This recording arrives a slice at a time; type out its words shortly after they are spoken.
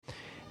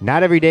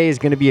Not every day is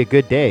going to be a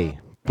good day,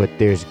 but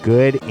there's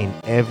good in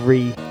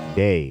every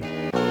day.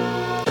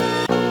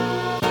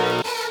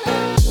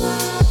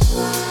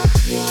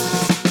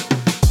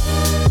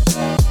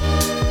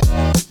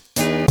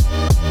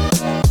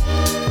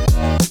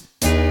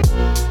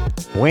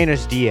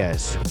 Buenos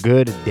dias.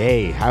 Good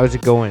day. How's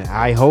it going?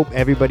 I hope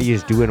everybody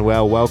is doing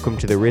well. Welcome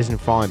to the Risen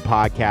Fallen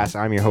podcast.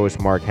 I'm your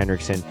host, Mark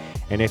Hendrickson.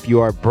 And if you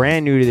are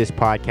brand new to this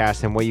podcast,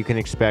 then what you can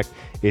expect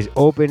is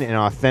open and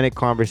authentic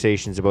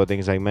conversations about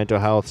things like mental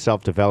health,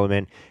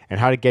 self-development, and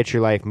how to get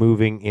your life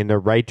moving in the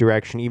right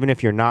direction. Even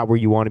if you're not where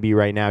you want to be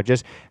right now,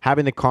 just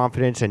having the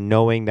confidence and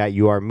knowing that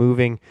you are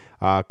moving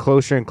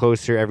closer and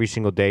closer every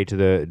single day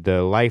to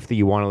the life that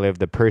you want to live,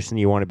 the person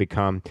you want to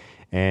become,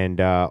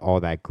 and all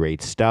that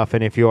great stuff.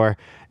 And if you're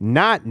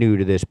not new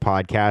to this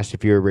podcast,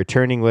 if you're a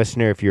returning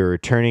listener, if you're a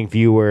returning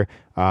viewer,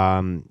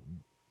 thank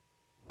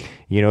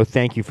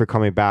you for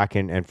coming back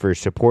and for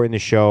supporting the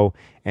show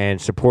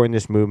and supporting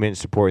this movement,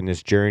 supporting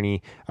this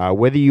journey.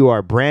 Whether you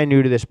are brand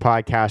new to this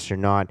podcast or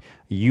not,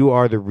 you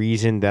are the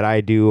reason that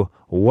I do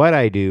what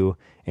I do.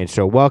 And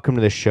so welcome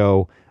to the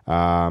show.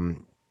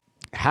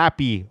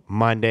 Happy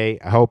Monday.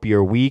 I hope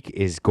your week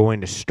is going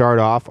to start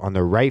off on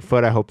the right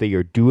foot. I hope that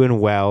you're doing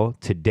well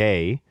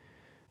today.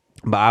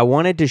 But I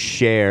wanted to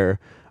share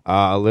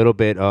a little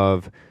bit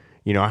of,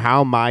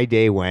 how my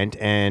day went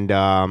and,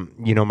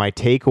 my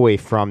takeaway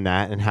from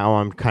that and how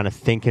I'm kind of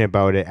thinking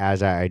about it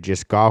as I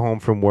just got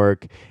home from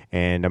work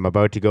and I'm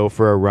about to go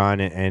for a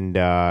run and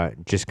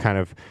just kind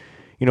of,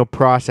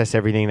 process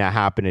everything that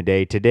happened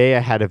today. Today, I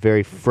had a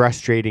very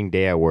frustrating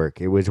day at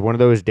work. It was one of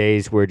those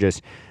days where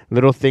just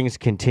little things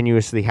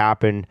continuously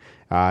happened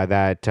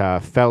that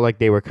felt like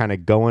they were kind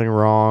of going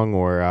wrong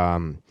or,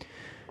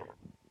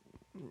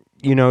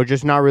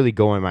 just not really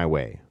going my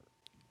way.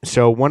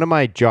 So one of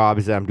my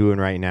jobs that I'm doing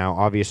right now,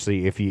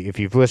 obviously, if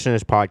you've listened to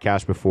this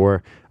podcast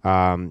before,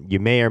 you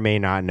may or may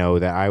not know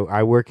that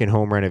I work in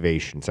home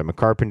renovations. I'm a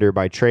carpenter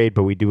by trade,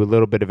 but we do a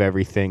little bit of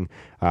everything.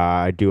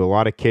 I do a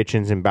lot of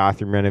kitchens and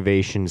bathroom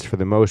renovations for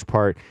the most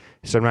part.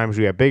 Sometimes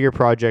we have bigger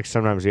projects,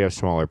 sometimes we have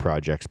smaller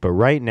projects. But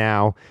right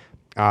now,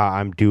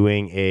 I'm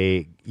doing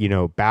a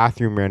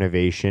bathroom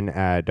renovation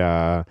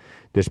at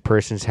this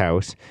person's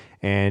house.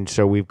 And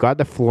so we've got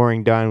the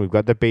flooring done, we've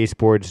got the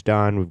baseboards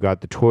done, we've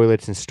got the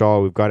toilets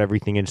installed, we've got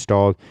everything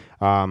installed.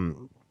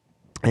 And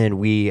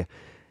we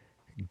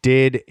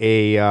did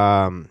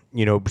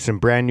some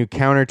brand new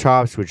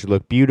countertops, which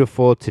look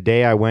beautiful.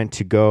 Today I went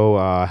to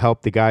go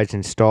help the guys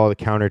install the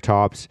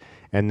countertops,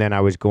 and then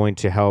I was going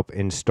to help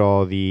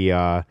install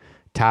the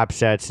tap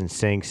sets and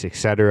sinks,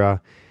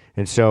 etc.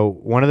 And so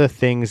one of the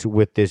things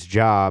with this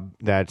job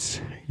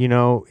that's,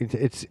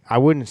 it's I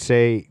wouldn't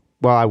say...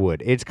 Well, I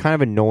would. It's kind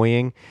of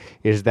annoying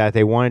is that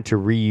they wanted to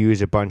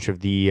reuse a bunch of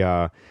the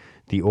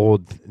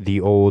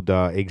old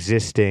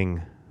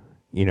existing,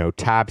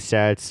 tap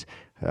sets,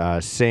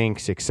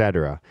 sinks,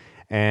 etc.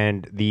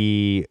 And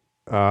the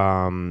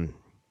countertops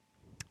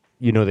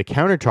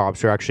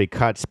are actually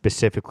cut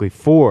specifically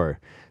for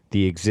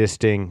the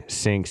existing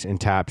sinks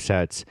and tap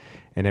sets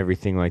and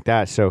everything like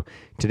that. So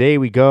today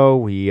we go,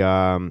 we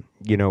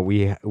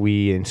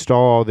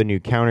install all the new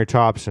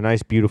countertops, a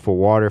nice beautiful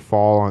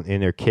waterfall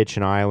in their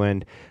kitchen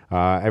island.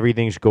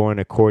 Everything's going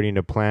according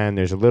to plan.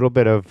 There's a little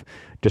bit of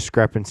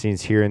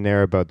discrepancies here and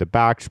there about the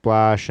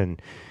backsplash, and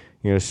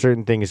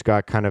certain things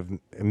got kind of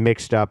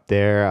mixed up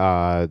there.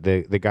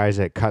 The guys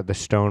that cut the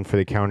stone for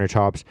the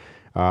countertops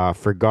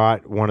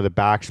forgot one of the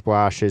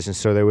backsplashes, and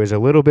so there was a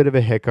little bit of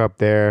a hiccup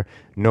there.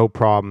 No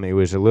problem. It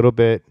was a little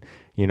bit,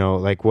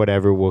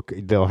 whatever.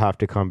 They'll have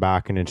to come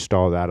back and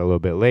install that a little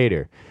bit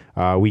later.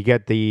 We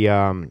get the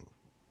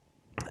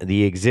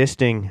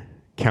existing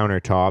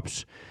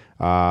countertops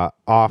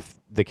off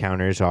the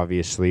counters,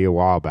 obviously, a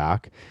while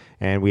back,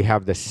 and we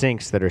have the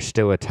sinks that are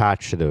still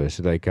attached to those,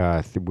 like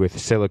with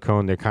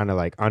silicone. They're kind of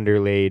like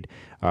underlaid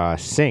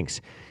sinks.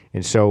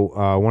 And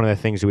so one of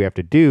the things we have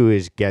to do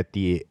is get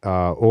the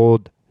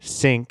old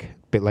sink,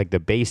 bit like the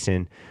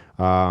basin,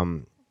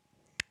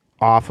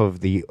 off of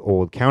the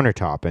old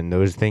countertop, and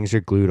those things are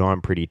glued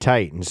on pretty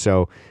tight. And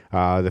so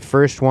the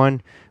first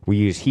one, we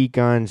use heat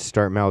guns,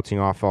 start melting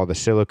off all the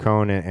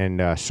silicone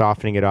and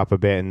softening it up a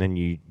bit, and then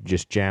you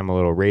just jam a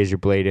little razor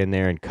blade in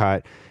there and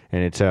cut.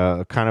 And it's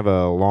a kind of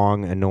a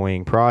long,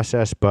 annoying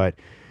process, but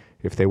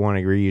if they want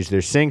to reuse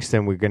their sinks,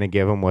 then we're going to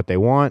give them what they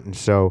want. And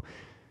so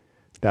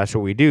that's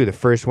what we do. The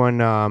first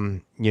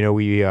one,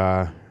 we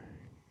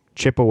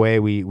chip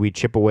away. We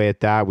chip away at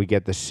that. We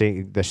get the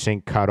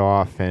sink cut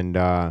off, and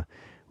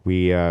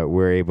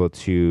we're able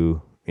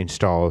to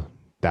install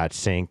that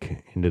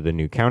sink into the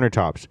new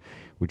countertops,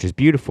 which is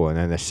beautiful. And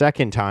then the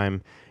second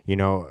time,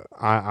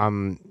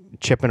 I'm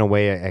chipping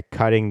away at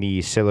cutting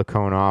the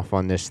silicone off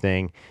on this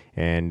thing.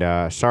 And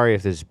sorry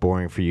if this is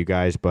boring for you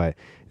guys, but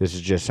this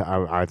is just,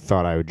 I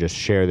thought I would just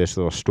share this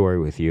little story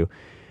with you.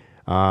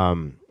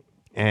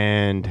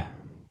 And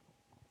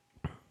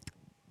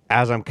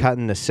as I'm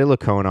cutting the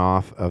silicone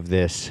off of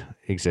this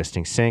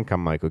existing sink,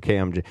 I'm like, okay,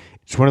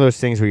 it's one of those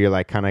things where you're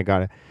like,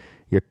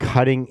 you're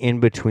cutting in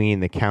between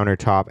the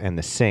countertop and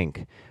the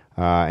sink.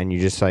 and you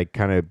just like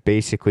kind of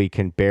basically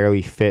can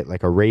barely fit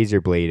like a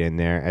razor blade in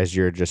there as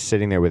you're just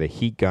sitting there with a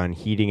heat gun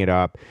heating it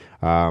up.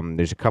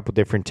 There's a couple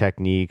different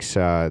techniques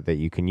that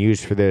you can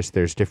use for this.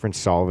 There's different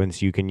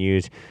solvents you can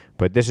use,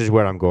 but this is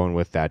what I'm going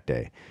with that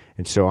day.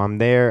 And so I'm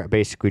there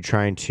basically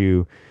trying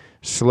to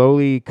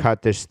slowly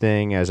cut this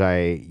thing as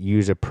I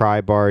use a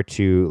pry bar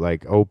to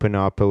like open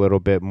up a little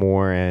bit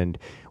more. And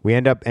we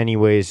end up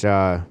anyways,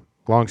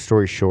 long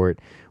story short,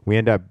 we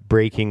end up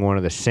breaking one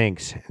of the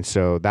sinks. And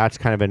so that's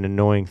kind of an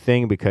annoying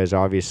thing because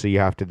obviously you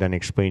have to then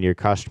explain to your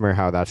customer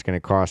how that's going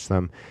to cost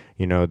them,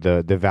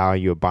 the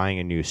value of buying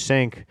a new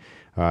sink.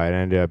 It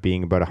ended up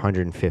being about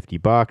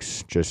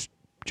 $150,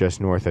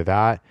 just north of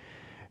that.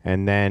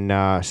 And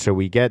then, so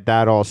we get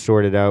that all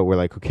sorted out. We're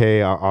like,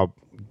 okay, I'll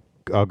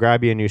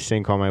grab you a new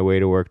sink on my way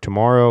to work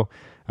tomorrow.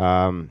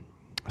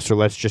 So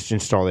let's just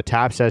install the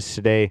tap sets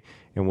today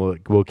and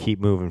we'll keep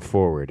moving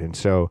forward. And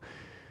so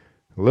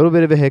a little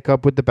bit of a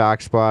hiccup with the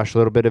backsplash, a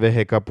little bit of a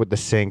hiccup with the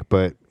sink,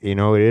 but it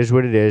is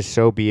what it is.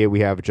 So be it.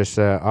 We have just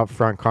a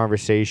upfront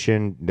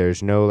conversation.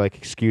 There's no like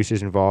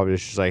excuses involved.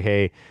 It's just like,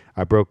 hey,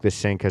 I broke this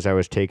sink as I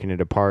was taking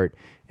it apart,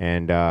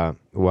 and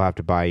we'll have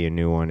to buy you a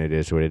new one. It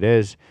is what it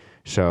is.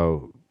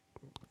 So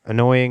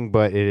annoying,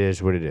 but it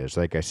is what it is.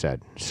 Like I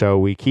said. So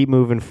we keep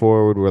moving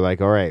forward. We're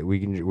like, all right,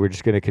 we're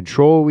just going to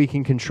control what we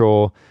can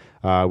control.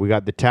 We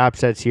got the tap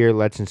sets here.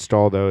 Let's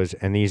install those.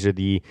 And these are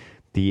the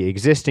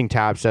existing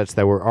tap sets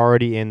that were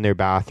already in their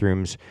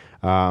bathrooms.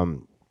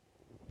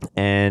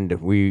 And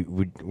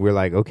we're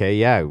like, okay,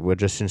 yeah, we'll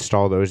just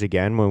install those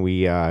again when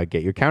we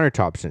get your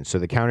countertops in. So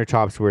the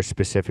countertops were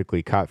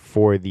specifically cut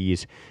for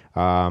these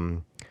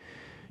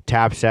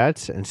tap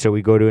sets. And so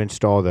we go to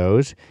install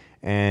those.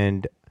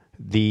 And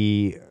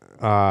the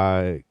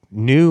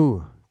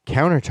new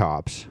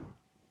countertops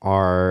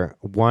are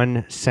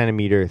 1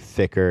 centimeter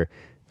thicker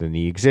than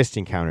the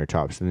existing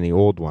countertops, than the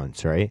old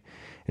ones, right?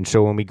 And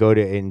so when we go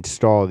to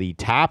install the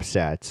tap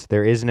sets,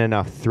 there isn't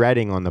enough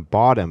threading on the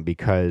bottom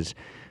because,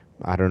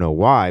 I don't know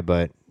why,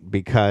 but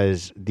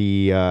because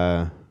the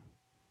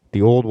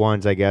old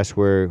ones, I guess,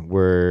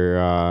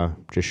 were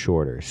just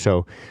shorter.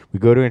 So we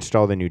go to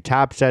install the new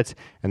tap sets,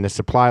 and the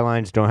supply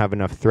lines don't have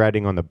enough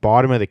threading on the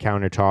bottom of the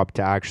countertop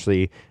to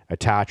actually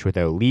attach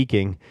without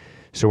leaking.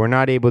 So we're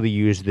not able to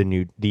use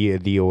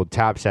the old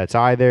tap sets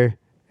either.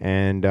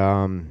 And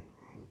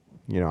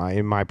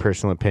in my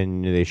personal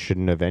opinion, they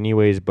shouldn't have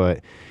anyways.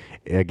 But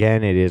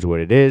again, it is what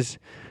it is.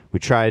 We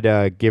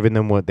tried giving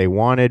them what they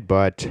wanted,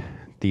 but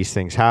these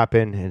things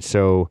happen, and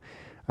so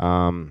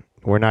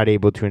we're not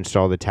able to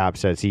install the tap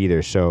sets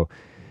either. So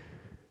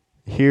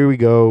here we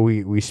go.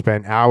 We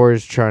spent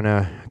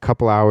a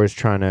couple hours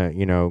trying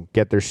to,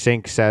 get their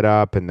sink set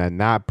up, and then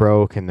that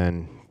broke, and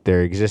then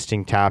their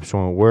existing taps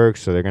won't work.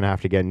 So they're going to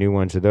have to get new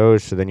ones of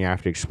those. So then you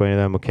have to explain to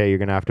them, okay, you're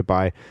going to have to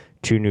buy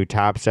 2 new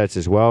tap sets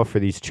as well for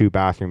these 2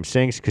 bathroom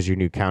sinks because your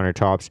new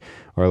countertops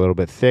are a little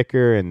bit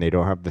thicker and they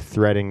don't have the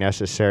threading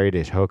necessary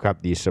to hook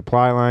up these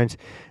supply lines.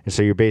 And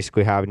so you're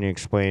basically having to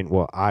explain,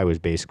 I was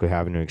basically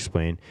having to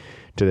explain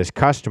to this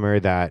customer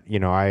that,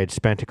 I had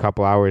spent a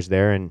couple hours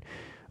there, and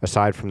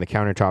aside from the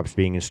countertops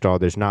being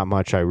installed, there's not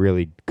much I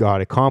really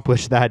got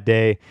accomplished that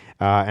day.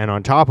 And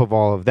on top of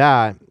all of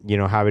that,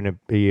 having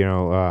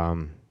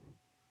to,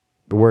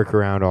 work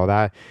around all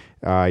that,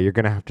 you're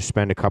going to have to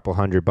spend a couple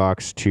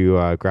 $100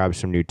 to grab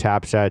some new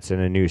tap sets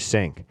and a new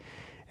sink.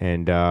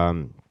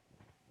 And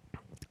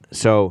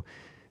so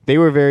they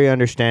were very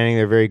understanding.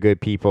 They're very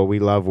good people. We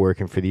love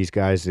working for these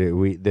guys.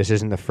 This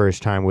isn't the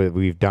first time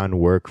we've done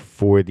work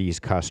for these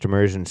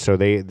customers. And so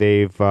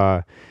they've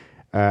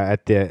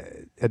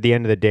at the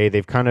end of the day,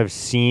 they've kind of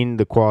seen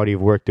the quality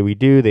of work that we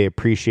do. They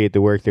appreciate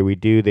the work that we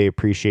do. They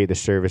appreciate the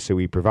service that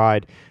we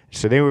provide.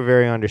 So they were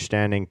very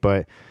understanding.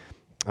 But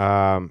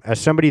as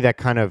somebody that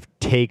kind of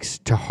takes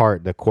to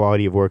heart the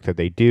quality of work that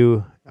they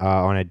do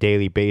on a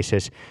daily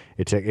basis,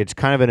 it's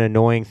kind of an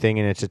annoying thing,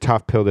 and it's a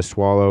tough pill to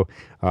swallow.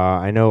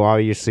 I know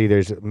obviously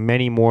there's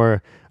many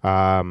more,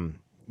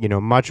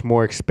 much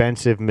more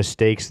expensive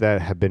mistakes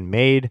that have been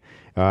made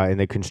in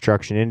the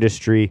construction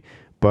industry.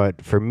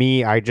 But for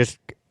me, I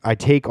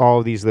take all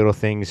of these little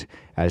things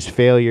as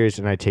failures,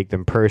 and I take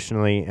them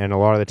personally. And a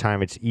lot of the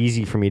time it's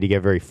easy for me to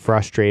get very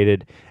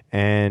frustrated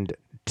and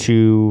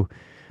to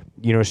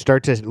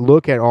start to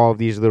look at all of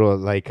these little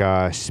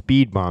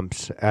speed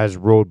bumps as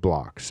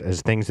roadblocks, as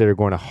things that are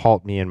going to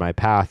halt me in my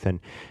path, and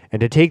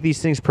to take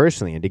these things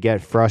personally and to get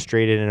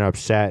frustrated and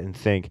upset and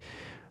think,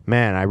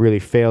 man, I really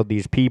failed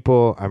these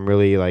people. I'm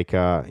really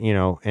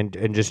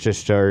and just to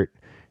start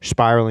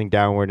spiraling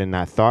downward in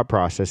that thought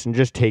process and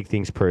just take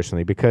things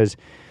personally, because,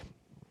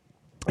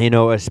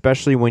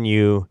 especially when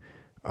you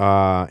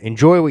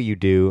enjoy what you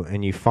do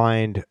and you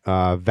find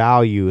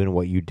value in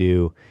what you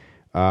do,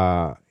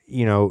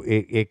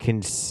 it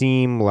can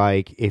seem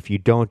like if you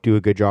don't do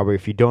a good job, or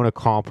if you don't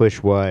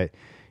accomplish what,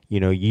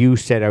 you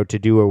set out to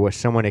do, or what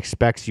someone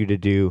expects you to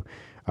do,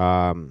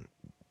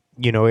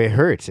 it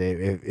hurts.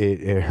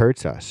 It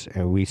hurts us.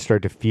 And we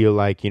start to feel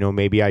like,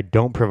 maybe I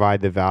don't provide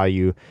the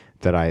value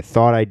that I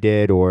thought I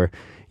did, or,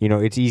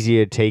 it's easy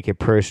to take it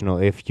personal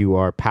if you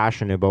are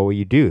passionate about what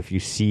you do, if you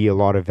see a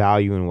lot of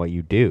value in what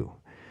you do.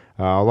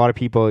 A lot of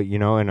people,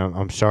 and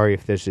I'm sorry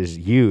if this is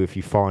you, if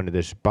you fall into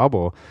this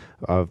bubble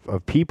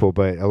of people,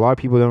 but a lot of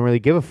people don't really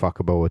give a fuck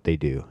about what they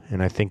do.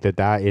 And I think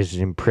that is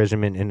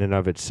imprisonment in and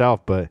of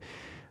itself. But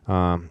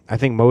I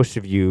think most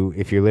of you,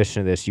 if you're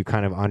listening to this, you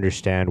kind of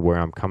understand where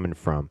I'm coming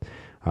from.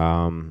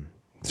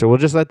 So we'll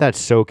just let that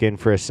soak in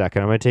for a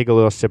second. I'm going to take a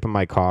little sip of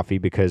my coffee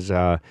because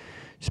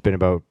it's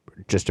been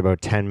just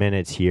about 10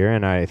 minutes here,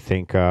 and I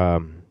think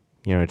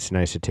it's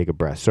nice to take a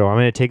breath. So I'm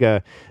going to take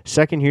a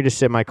second here to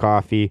sip my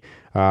coffee.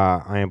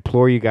 I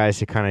implore you guys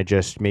to kind of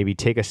just maybe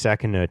take a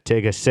second to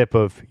take a sip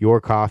of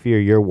your coffee or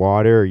your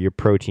water or your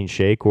protein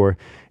shake, or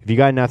if you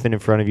got nothing in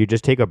front of you,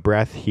 just take a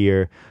breath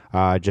here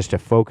just to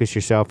focus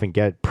yourself and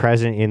get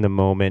present in the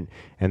moment.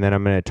 And then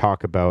I'm going to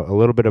talk about a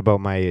little bit about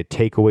my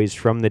takeaways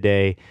from the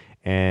day,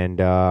 and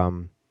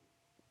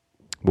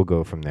we'll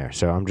go from there.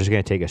 So I'm just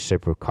going to take a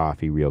sip of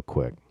coffee real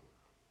quick.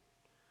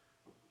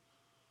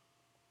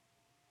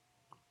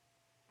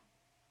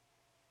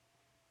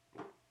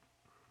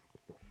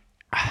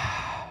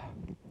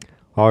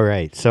 All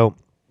right. So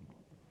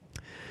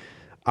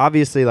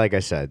obviously, like I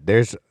said,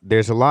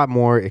 there's a lot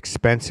more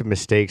expensive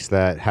mistakes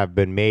that have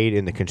been made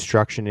in the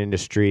construction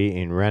industry,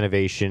 in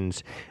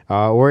renovations,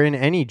 or in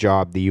any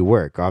job that you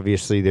work.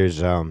 Obviously,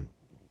 there's a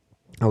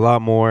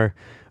lot more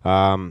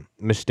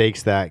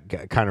mistakes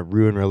that kind of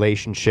ruin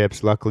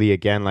relationships. Luckily,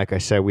 again, like I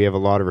said, we have a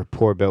lot of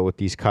rapport built with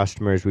these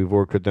customers. We've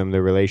worked with them.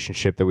 The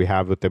relationship that we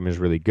have with them is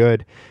really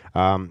good.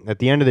 At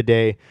the end of the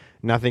day,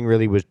 nothing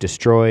really was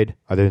destroyed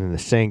other than the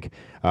sink.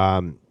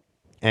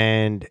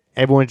 And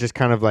everyone's just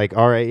kind of like,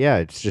 all right, yeah,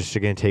 it's just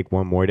going to take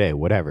one more day,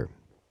 whatever.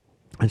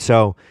 And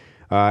so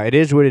it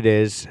is what it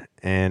is.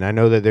 And I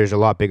know that there's a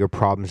lot bigger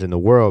problems in the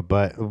world,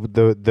 but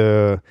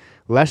the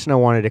lesson I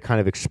wanted to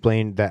kind of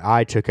explain that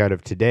I took out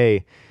of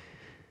today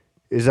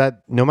is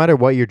that no matter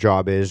what your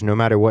job is, no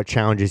matter what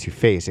challenges you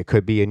face, it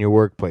could be in your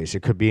workplace,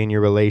 it could be in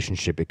your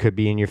relationship, it could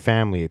be in your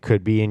family, it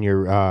could be in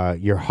your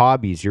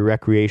hobbies, your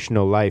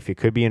recreational life, it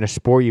could be in a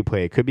sport you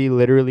play, it could be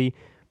literally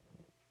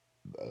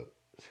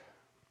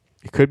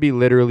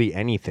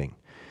anything.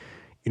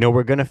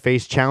 We're going to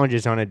face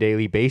challenges on a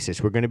daily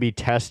basis. We're going to be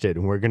tested,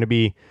 and we're going to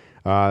be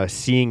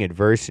seeing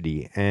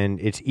adversity. And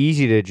it's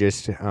easy to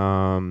just,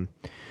 have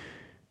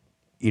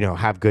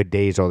good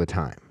days all the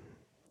time.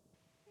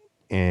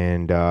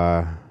 And,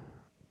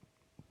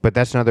 but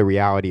that's not the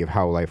reality of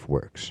how life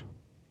works.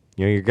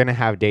 You're going to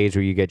have days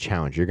where you get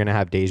challenged. You're going to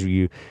have days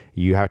where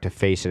you have to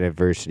face an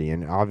adversity.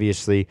 And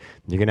obviously,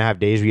 you're going to have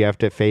days where you have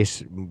to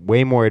face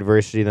way more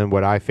adversity than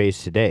what I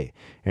faced today.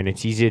 And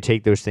it's easy to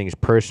take those things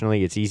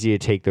personally. It's easy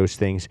to take those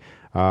things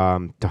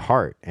to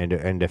heart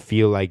and to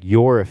feel like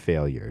you're a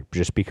failure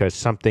just because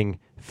something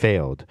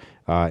failed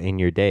in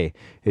your day.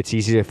 It's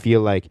easy to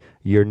feel like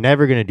you're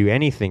never going to do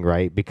anything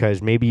right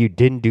because maybe you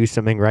didn't do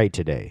something right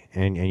today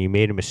and you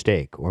made a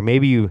mistake. Or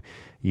maybe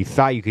you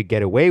thought you could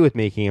get away with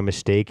making a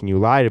mistake and you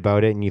lied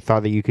about it and you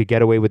thought that you could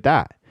get away with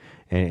that.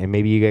 And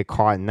maybe you get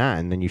caught in that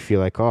and then you feel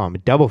like, oh, I'm a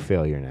double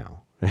failure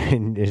now.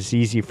 And it's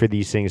easy for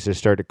these things to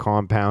start to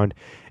compound.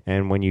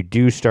 And when you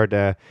do start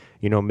to,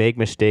 make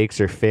mistakes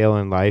or fail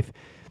in life,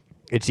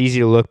 it's easy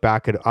to look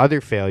back at other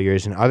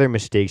failures and other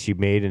mistakes you've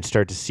made and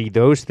start to see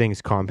those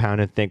things compound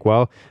and think,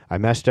 well, I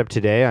messed up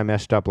today, I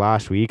messed up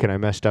last week, and I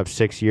messed up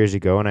 6 years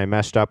ago, and I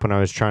messed up when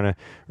I was trying to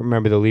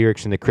remember the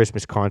lyrics in the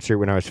Christmas concert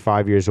when I was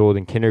 5 years old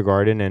in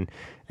kindergarten, and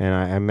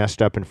I messed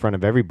up in front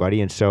of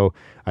everybody, and so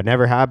I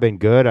never have been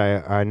good,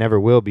 I never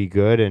will be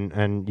good,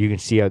 and you can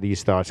see how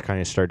these thoughts kind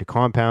of start to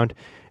compound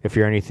if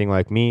you're anything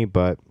like me,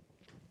 but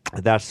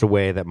that's the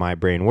way that my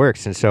brain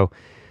works. And so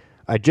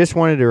I just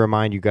wanted to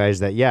remind you guys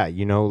that,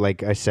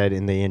 like I said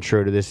in the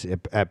intro to this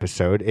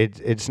episode,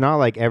 it's not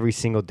like every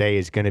single day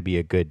is going to be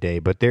a good day,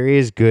 but there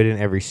is good in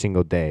every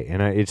single day.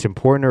 And it's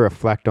important to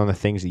reflect on the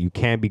things that you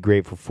can be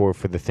grateful for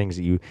the things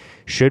that you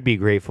should be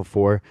grateful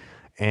for,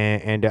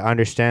 and to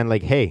understand,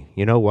 like, hey,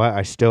 you know what?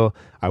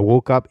 I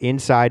woke up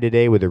inside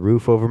today with a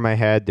roof over my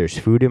head. There's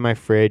food in my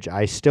fridge.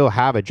 I still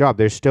have a job.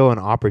 There's still an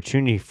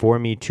opportunity for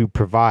me to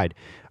provide,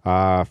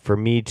 for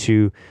me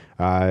to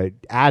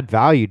add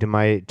value to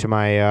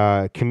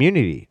my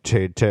community,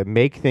 to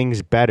make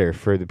things better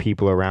for the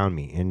people around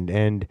me,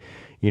 and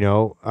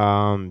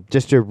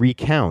just to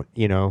recount,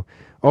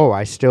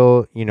 I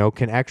still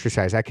can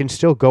exercise. I can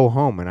still go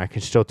home and I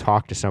can still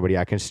talk to somebody.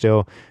 I can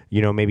still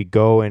maybe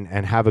go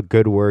and have a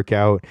good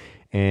workout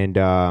and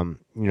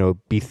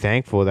be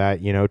thankful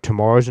that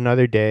tomorrow's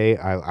another day.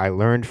 I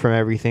learned from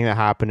everything that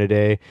happened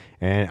today,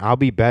 and I'll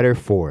be better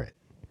for it.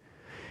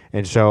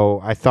 And so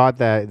I thought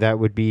that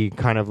would be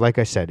kind of, like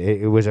I said,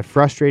 it was a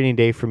frustrating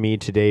day for me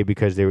today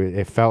because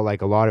it felt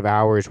like a lot of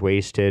hours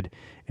wasted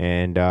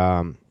and,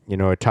 a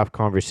tough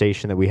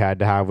conversation that we had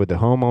to have with the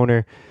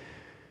homeowner.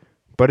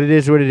 But it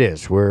is what it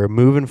is. We're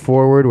moving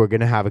forward. We're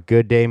going to have a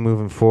good day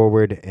moving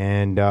forward.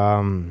 And,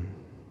 I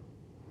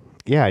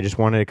just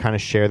wanted to kind of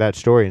share that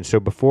story. And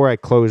so before I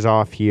close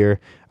off here,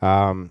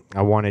 I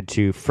wanted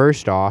to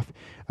first off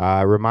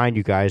remind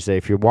you guys that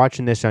if you're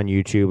watching this on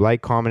YouTube,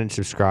 like, comment, and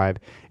subscribe.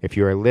 If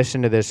you are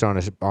listening to this on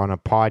a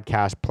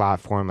podcast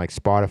platform like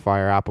Spotify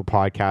or Apple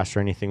Podcasts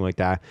or anything like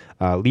that,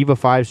 leave a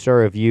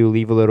 5-star review,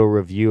 leave a little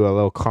review, a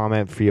little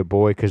comment for your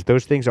boy, because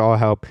those things all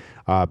help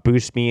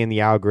boost me in the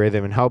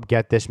algorithm and help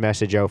get this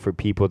message out for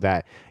people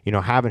that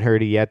haven't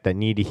heard it yet, that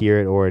need to hear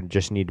it, or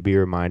just need to be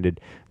reminded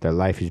that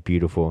life is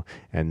beautiful.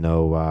 And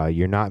though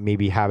you're not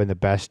maybe having the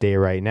best day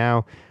right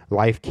now,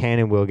 life can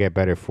and will get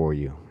better for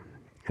you.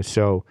 And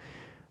so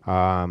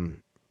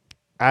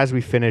as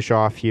we finish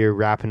off here,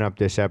 wrapping up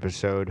this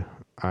episode,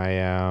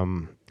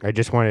 I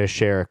just wanted to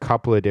share a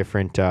couple of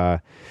different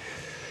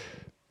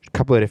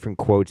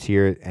quotes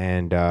here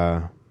and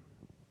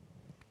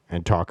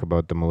talk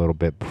about them a little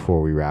bit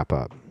before we wrap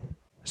up.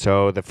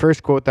 So the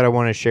first quote that I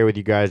want to share with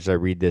you guys as I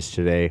read this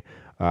today: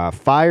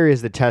 fire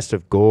is the test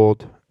of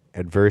gold,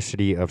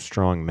 adversity of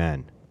strong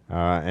men.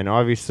 And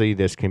obviously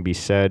this can be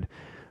said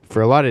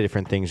for a lot of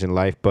different things in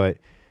life, but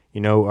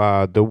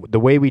the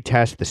way we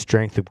test the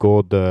strength of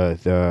gold, I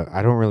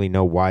don't really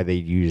know why they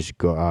use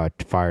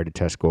fire to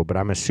test gold, but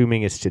I'm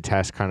assuming it's to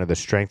test kind of the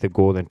strength of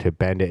gold and to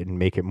bend it and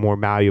make it more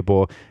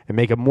malleable and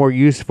make it more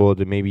useful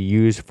to maybe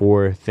use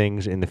for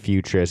things in the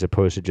future as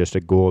opposed to just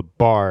a gold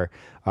bar.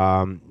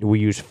 We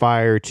use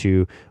fire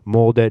to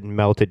mold it and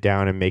melt it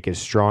down and make it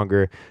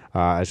stronger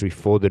as we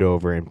fold it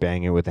over and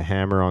bang it with a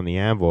hammer on the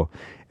anvil.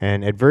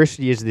 And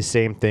adversity is the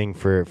same thing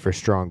for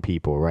strong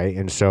people, right?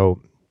 And so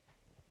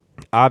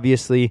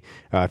obviously,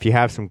 if you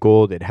have some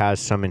gold, it has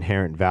some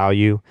inherent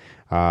value.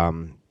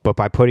 But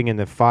by putting in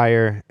the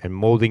fire and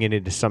molding it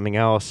into something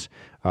else,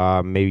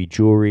 maybe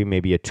jewelry,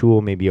 maybe a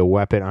tool, maybe a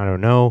weapon, I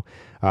don't know,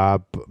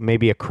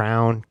 maybe a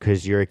crown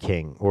because you're a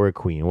king or a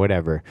queen,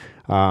 whatever.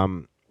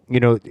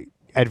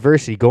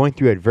 Adversity, going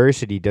through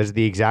adversity does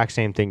the exact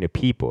same thing to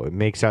people. It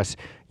makes us,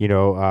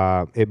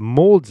 it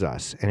molds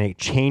us and it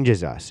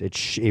changes us. It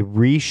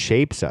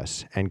reshapes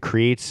us and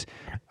creates,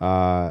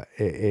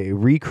 it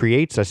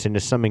recreates us into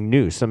something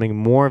new, something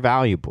more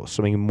valuable,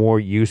 something more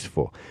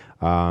useful,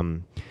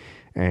 and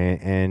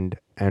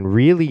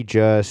really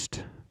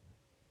just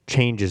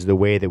changes the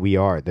way that we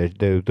are,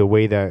 the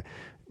way that,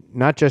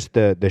 not just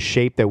the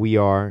shape that we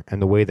are and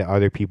the way that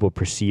other people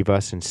perceive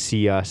us and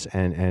see us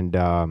and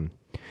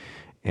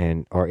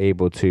are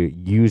able to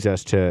use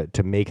us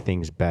to make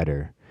things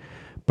better,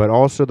 but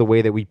also the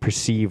way that we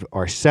perceive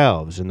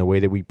ourselves and the way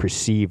that we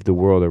perceive the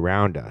world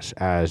around us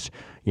as,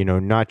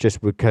 not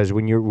just because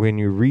when you're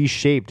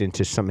reshaped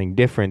into something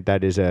different,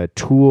 that is a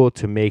tool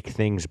to make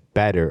things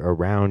better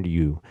around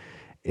you.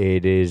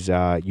 It is,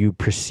 you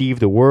perceive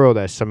the world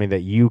as something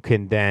that you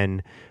can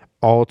then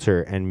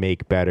alter and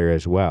make better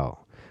as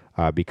well.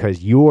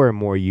 Because you're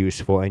more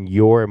useful and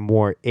you're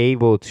more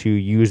able to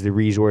use the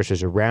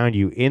resources around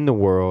you in the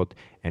world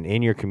and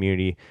in your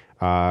community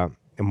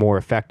more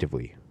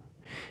effectively.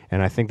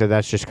 And I think that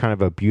that's just kind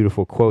of a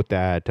beautiful quote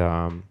that,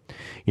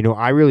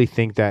 I really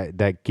think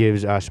that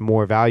gives us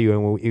more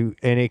value,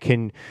 and it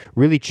can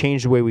really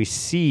change the way we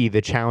see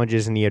the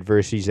challenges and the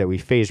adversities that we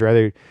face.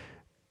 Rather,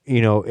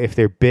 if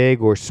they're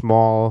big or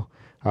small,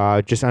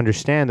 just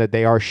understand that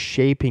they are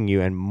shaping you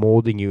and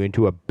molding you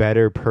into a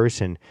better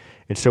person.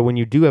 And so when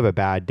you do have a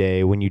bad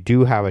day, when you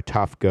do have a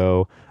tough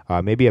go,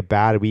 maybe a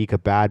bad week, a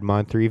bad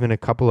month, or even a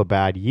couple of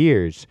bad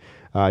years,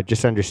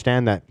 just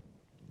understand that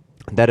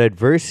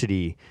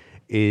adversity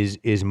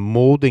is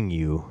molding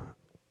you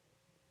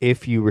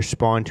if you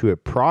respond to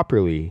it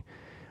properly,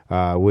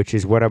 which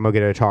is what I'm going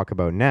to talk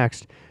about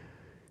next.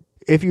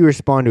 If you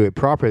respond to it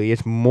properly,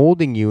 it's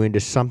molding you into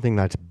something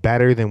that's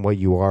better than what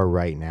you are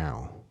right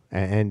now.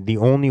 And the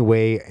only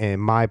way, in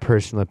my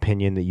personal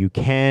opinion, that you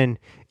can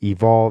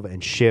evolve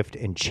and shift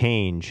and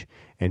change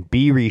and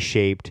be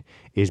reshaped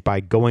is by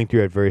going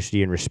through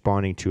adversity and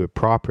responding to it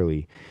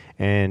properly.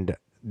 And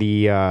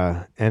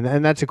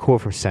and that's a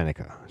quote from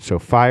Seneca. So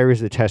fire is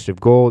the test of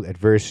gold,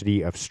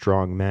 adversity of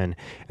strong men.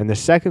 And the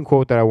second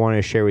quote that I want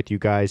to share with you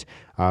guys,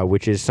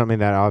 which is something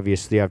that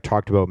obviously I've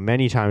talked about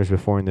many times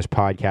before in this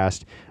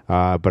podcast,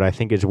 but I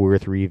think it's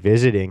worth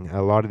revisiting.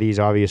 A lot of these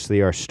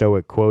obviously are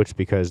Stoic quotes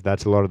because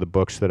that's a lot of the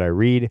books that I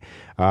read.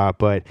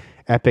 But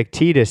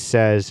Epictetus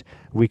says,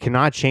 "We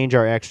cannot change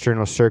our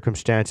external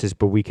circumstances,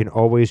 but we can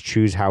always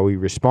choose how we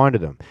respond to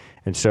them."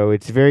 And so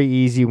it's very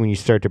easy when you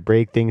start to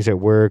break things at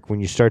work, when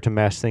you start to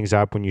mess things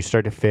up, when you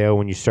start to fail,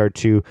 when you start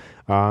to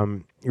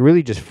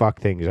really just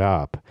fuck things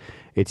up.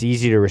 It's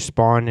easy to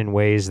respond in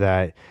ways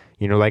that,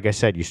 like I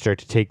said, you start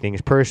to take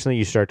things personally,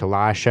 you start to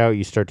lash out,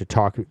 you start to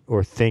talk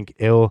or think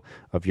ill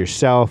of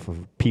yourself,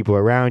 of people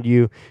around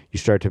you. You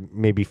start to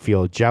maybe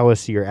feel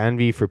jealousy or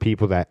envy for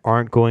people that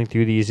aren't going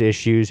through these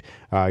issues.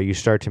 You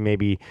start to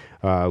maybe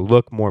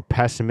look more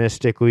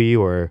pessimistically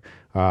or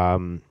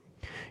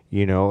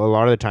a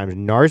lot of the times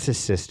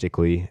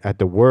narcissistically at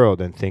the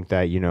world and think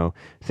that,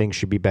 things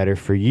should be better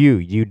for you.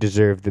 You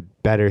deserve the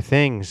better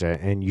things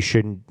and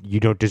you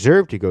don't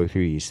deserve to go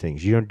through these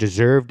things. You don't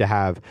deserve to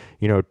have,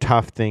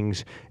 tough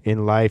things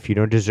in life. You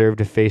don't deserve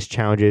to face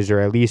challenges,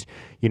 or at least,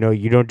 you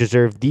don't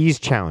deserve these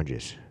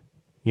challenges.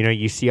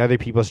 You see other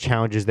people's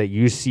challenges that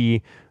you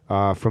see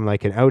from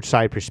like an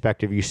outside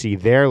perspective, you see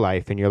their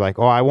life and you're like,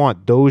 oh, I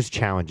want those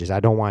challenges. I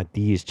don't want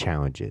these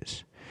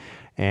challenges.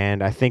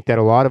 And I think that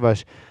a lot of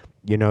us,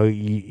 you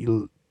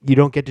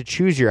don't get to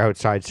choose your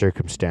outside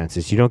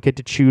circumstances. You don't get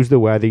to choose the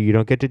weather. You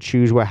don't get to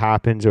choose what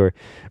happens or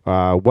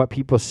what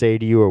people say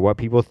to you or what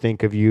people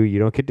think of you. You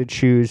don't get to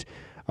choose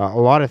a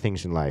lot of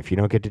things in life. You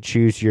don't get to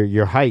choose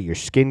your height, your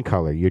skin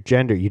color, your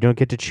gender. You don't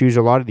get to choose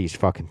a lot of these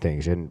fucking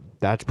things. And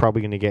that's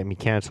probably going to get me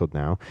canceled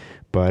now.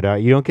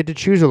 But you don't get to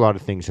choose a lot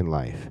of things in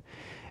life.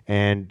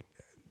 And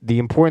the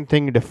important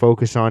thing to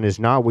focus on is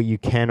not what you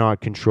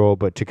cannot control,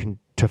 but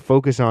to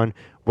focus on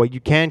what you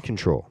can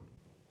control.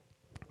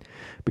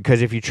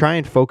 Because if you try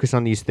and focus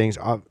on these things,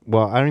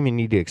 well, I don't even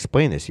need to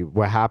explain this.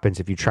 What happens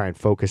if you try and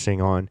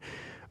focusing on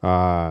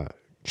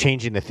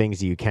changing the things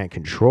that you can't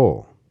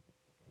control?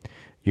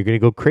 You're going to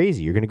go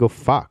crazy. You're going to go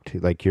fucked.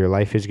 Like your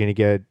life is going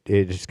to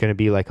it's going to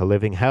be like a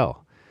living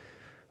hell.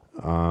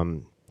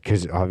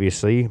 Because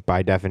obviously,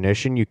 by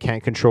definition, you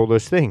can't control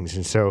those things.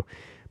 And so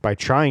by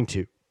trying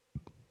to,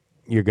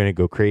 you're going to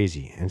go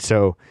crazy. And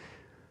so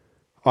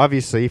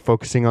obviously,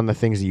 focusing on the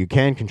things that you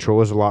can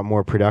control is a lot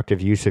more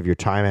productive use of your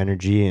time,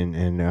 energy,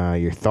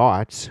 and your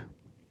thoughts.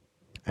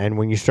 And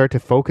when you start to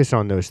focus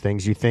on those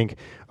things, you think,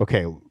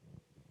 okay,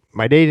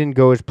 my day didn't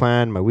go as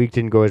planned, my week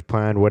didn't go as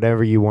planned,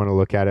 whatever you want to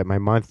look at it, my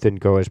month didn't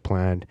go as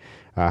planned,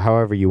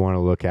 however you want to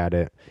look at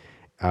it.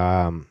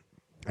 And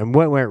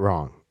what went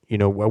wrong?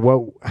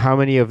 How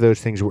many of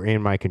those things were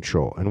in my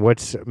control? And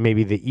what's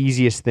maybe the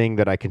easiest thing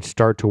that I can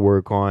start to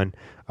work on,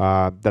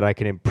 that I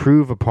can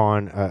improve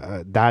upon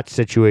that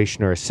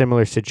situation or a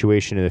similar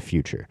situation in the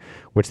future?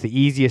 What's the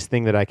easiest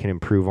thing that I can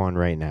improve on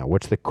right now?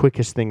 What's the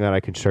quickest thing that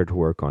I can start to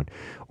work on?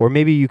 Or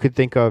maybe you could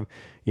think of,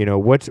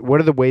 what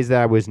are the ways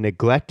that I was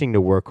neglecting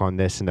to work on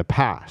this in the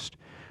past?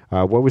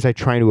 What was I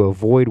trying to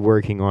avoid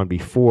working on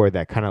before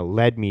that kind of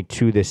led me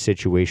to this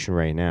situation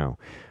right now?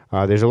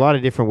 There's a lot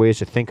of different ways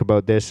to think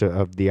about this,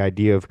 of the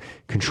idea of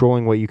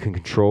controlling what you can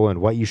control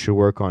and what you should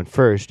work on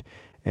first.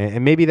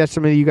 And maybe that's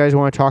something that you guys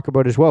want to talk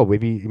about as well.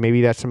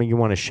 Maybe that's something you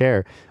want to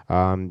share.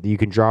 You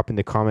can drop in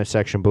the comment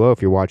section below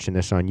if you're watching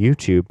this on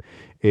YouTube,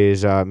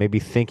 is maybe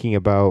thinking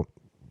about,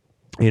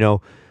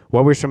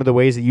 what were some of the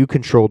ways that you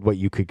controlled what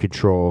you could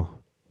control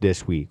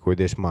this week or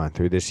this month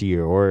or this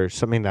year, or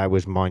something that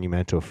was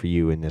monumental for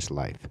you in this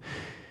life.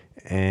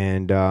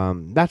 And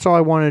that's all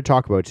I wanted to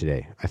talk about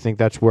today. I think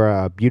that's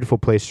a beautiful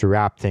place to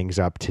wrap things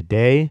up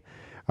today.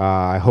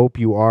 I hope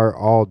you are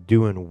all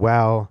doing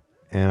well,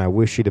 and I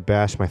wish you the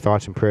best. My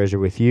thoughts and prayers are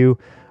with you.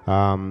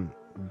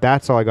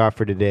 That's all I got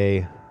for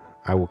today.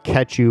 I will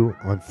catch you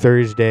on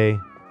Thursday.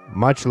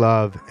 Much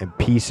love and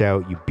peace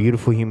out, you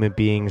beautiful human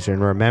beings.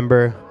 And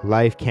remember,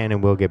 life can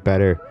and will get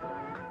better.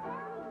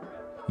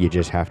 You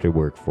just have to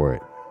work for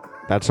it.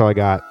 That's all I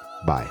got.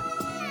 Bye.